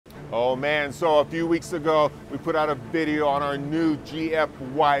Oh man, so a few weeks ago, we put out a video on our new GF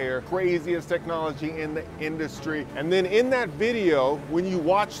wire, craziest technology in the industry. And then in that video, when you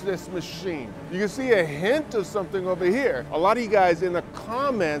watch this machine, you can see a hint of something over here. A lot of you guys in the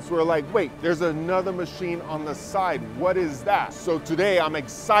comments were like, wait, there's another machine on the side. What is that? So today I'm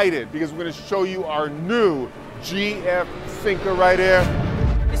excited because we're gonna show you our new GF Sinker right here.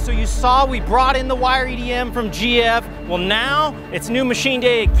 So you saw we brought in the wire EDM from GF. Well, now it's new machine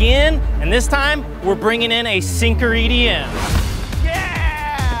day again, and this time we're bringing in a Sinker EDM.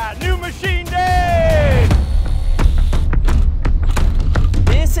 Yeah, new machine day!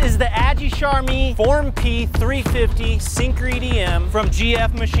 This is the Agie Charmilles Form P 350 Sinker EDM from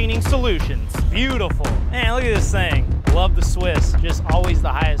GF Machining Solutions. Beautiful. Man, look at this thing. Love the Swiss, just always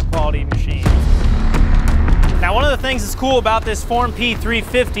the highest quality machine. Now, one of the things that's cool about this Form P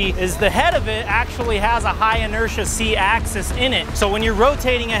 350 is the head of it actually has a high inertia C-axis in it. So when you're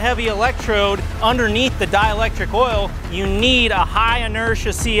rotating a heavy electrode underneath the dielectric oil, you need a high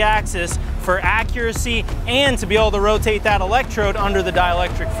inertia C-axis for accuracy and to be able to rotate that electrode under the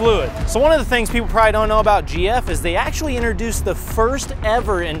dielectric fluid. So one of the things people probably don't know about GF is they actually introduced the first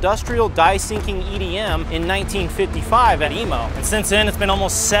ever industrial die sinking EDM in 1955 at EMO. And since then, it's been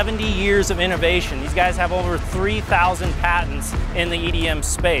almost 70 years of innovation. These guys have over 3,000 patents in the EDM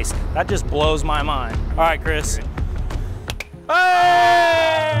space. That just blows my mind. All right, Chris.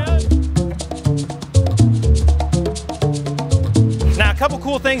 Hey! Now, a couple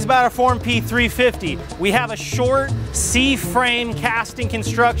cool things about our Form P 350. We have a short C-frame casting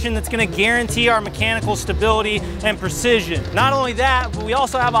construction that's going to guarantee our mechanical stability and precision. Not only that, but we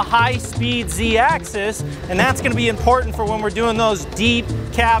also have a high-speed Z-axis, and that's going to be important for when we're doing those deep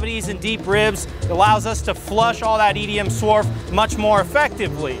cavities and deep ribs. It allows us to flush all that EDM swarf much more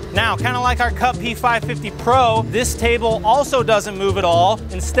effectively. Now, kind of like our Cup P550 Pro, this table also doesn't move at all.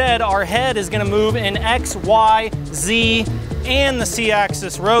 Instead, our head is going to move in X, Y, Z, and the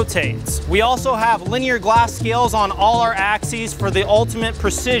C-axis rotates. We also have linear glass scales on all our axes for the ultimate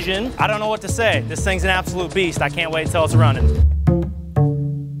precision. I don't know what to say. This thing's an absolute beast. I can't wait until it's running.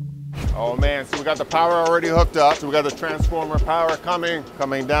 Oh man, so we got the power already hooked up. So we got the transformer power coming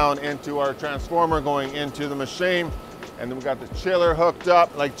down into our transformer, going into the machine. And then we got the chiller hooked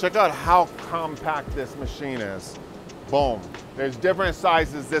up. Like, check out how compact this machine is. Boom. There's different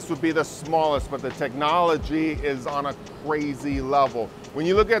sizes. This would be the smallest, but the technology is on a crazy level. When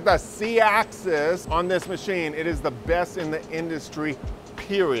you look at the C-axis on this machine, it is the best in the industry,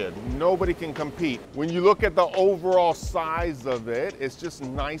 period. Nobody can compete. When you look at the overall size of it, it's just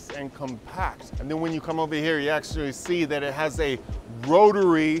nice and compact. And then when you come over here, you actually see that it has a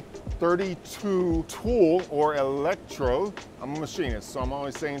rotary 32 tool or electrode. I'm a machinist, so I'm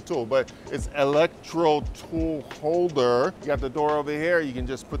always saying tool, but it's electrode tool holder. You got the door over here. You can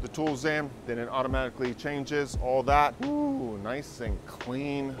just put the tools in, then it automatically changes all that. Ooh, nice and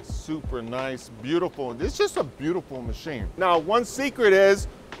clean, super nice, beautiful. It's just a beautiful machine. Now, one secret is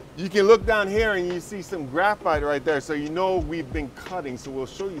you can look down here and you see some graphite right there, so you know we've been cutting, so we'll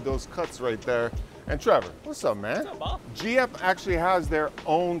show you those cuts right there. And Trevor, what's up, man? What's up, Bob? GF actually has their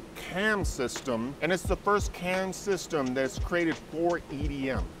own cam system, and it's the first cam system that's created for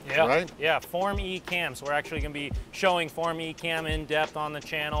EDM, yeah, right? Yeah, Form E cam. So we're actually going to be showing Form E cam in depth on the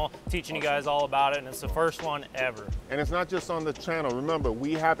channel, teaching you guys all about it, and it's the first one ever. And it's not just on the channel. Remember,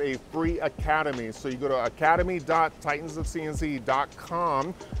 we have a free academy. So you go to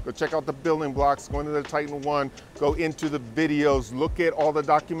academy.titansofcnc.com, go check out the building blocks, go into the Titan 1, go into the videos, look at all the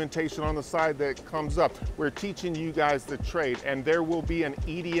documentation on the side that comes up. We're teaching you guys the trade, and there will be an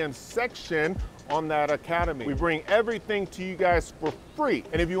EDM section on that academy. We bring everything to you guys for free.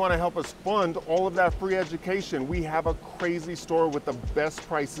 And if you want to help us fund all of that free education, we have a crazy store with the best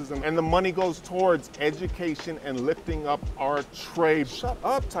prices, and the money goes towards education and lifting up our trade. Shut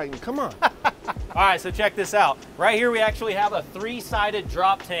up, Titan, come on. All right, so check this out. Right here, we actually have a three-sided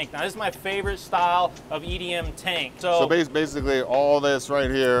drop tank. Now, this is my favorite style of EDM tank. So basically all this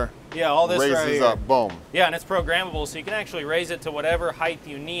right here, yeah, all this raises right here. up, boom. Yeah, and it's programmable, so you can actually raise it to whatever height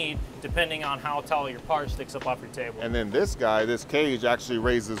you need, depending on how tall your part sticks up off your table. And then this guy, this cage actually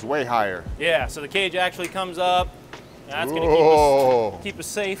raises way higher. Yeah, so the cage actually comes up, and that's gonna keep us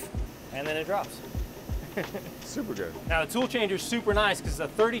safe, and then it drops. Super good. Now the tool changer is super nice because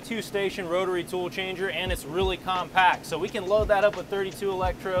it's a 32 station rotary tool changer, and it's really compact. So we can load that up with 32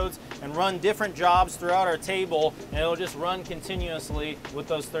 electrodes and run different jobs throughout our table, and it'll just run continuously with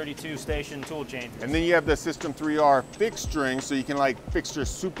those 32 station tool changers. And then you have the System 3R fixturing, so you can like fixture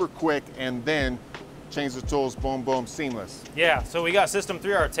super quick and then change the tools, boom, boom, seamless. Yeah, so we got System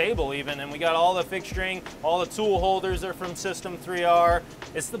 3R table even, and we got all the fixturing, all the tool holders are from System 3R.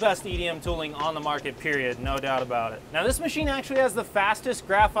 It's the best EDM tooling on the market, period, no doubt about it. Now this machine actually has the fastest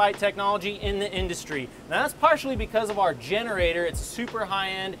graphite technology in the industry. Now that's partially because of our generator. It's a super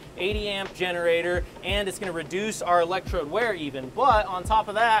high-end 80 amp generator, and it's gonna reduce our electrode wear even. But on top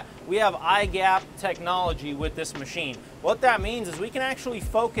of that, we have eye gap technology with this machine. What that means is we can actually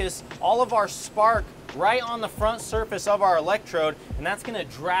focus all of our spark right on the front surface of our electrode, and that's going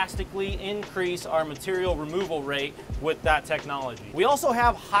to drastically increase our material removal rate with that technology. We also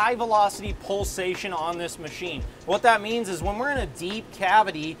have high velocity pulsation on this machine. What that means is when we're in a deep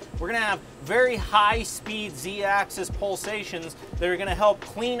cavity, we're going to have very high speed Z-axis pulsations that are going to help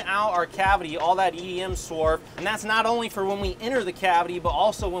clean out our cavity, all that EDM swarf, and that's not only for when we enter the cavity, but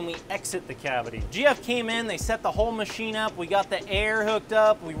also when we exit the cavity. GF came in, they set the whole machine up, we got the air hooked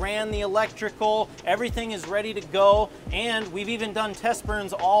up, we ran the electrical, everything is ready to go, and we've even done test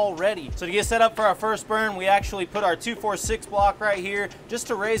burns already. So to get set up for our first burn, we actually put our 246 block right here just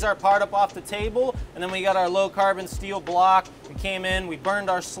to raise our part up off the table, and then we got our low carbon steel block. We came in, we burned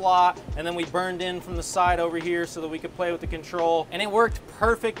our slot, and then we burned in from the side over here so that we could play with the control, and it worked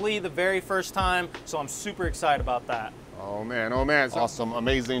perfectly the very first time, so I'm super excited about that. Oh man, awesome,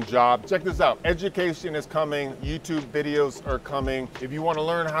 amazing job. Check this out, education is coming, YouTube videos are coming. If you want to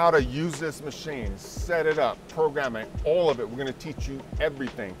learn how to use this machine, set it up, program it, all of it, we're going to teach you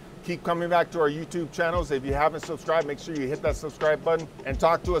everything. Keep coming back to our YouTube channels. If you haven't subscribed, make sure you hit that subscribe button and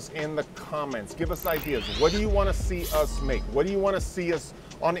talk to us in the comments. Give us ideas. What do you want to see us make? What do you want to see us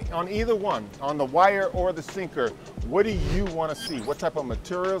on either one, on the wire or the sinker? What do you want to see? What type of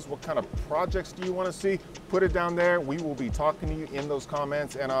materials, what kind of projects do you want to see? Put it down there. We will be talking to you in those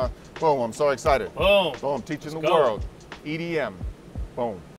comments. And boom, I'm so excited. Boom. Boom, teaching the world. EDM. Boom.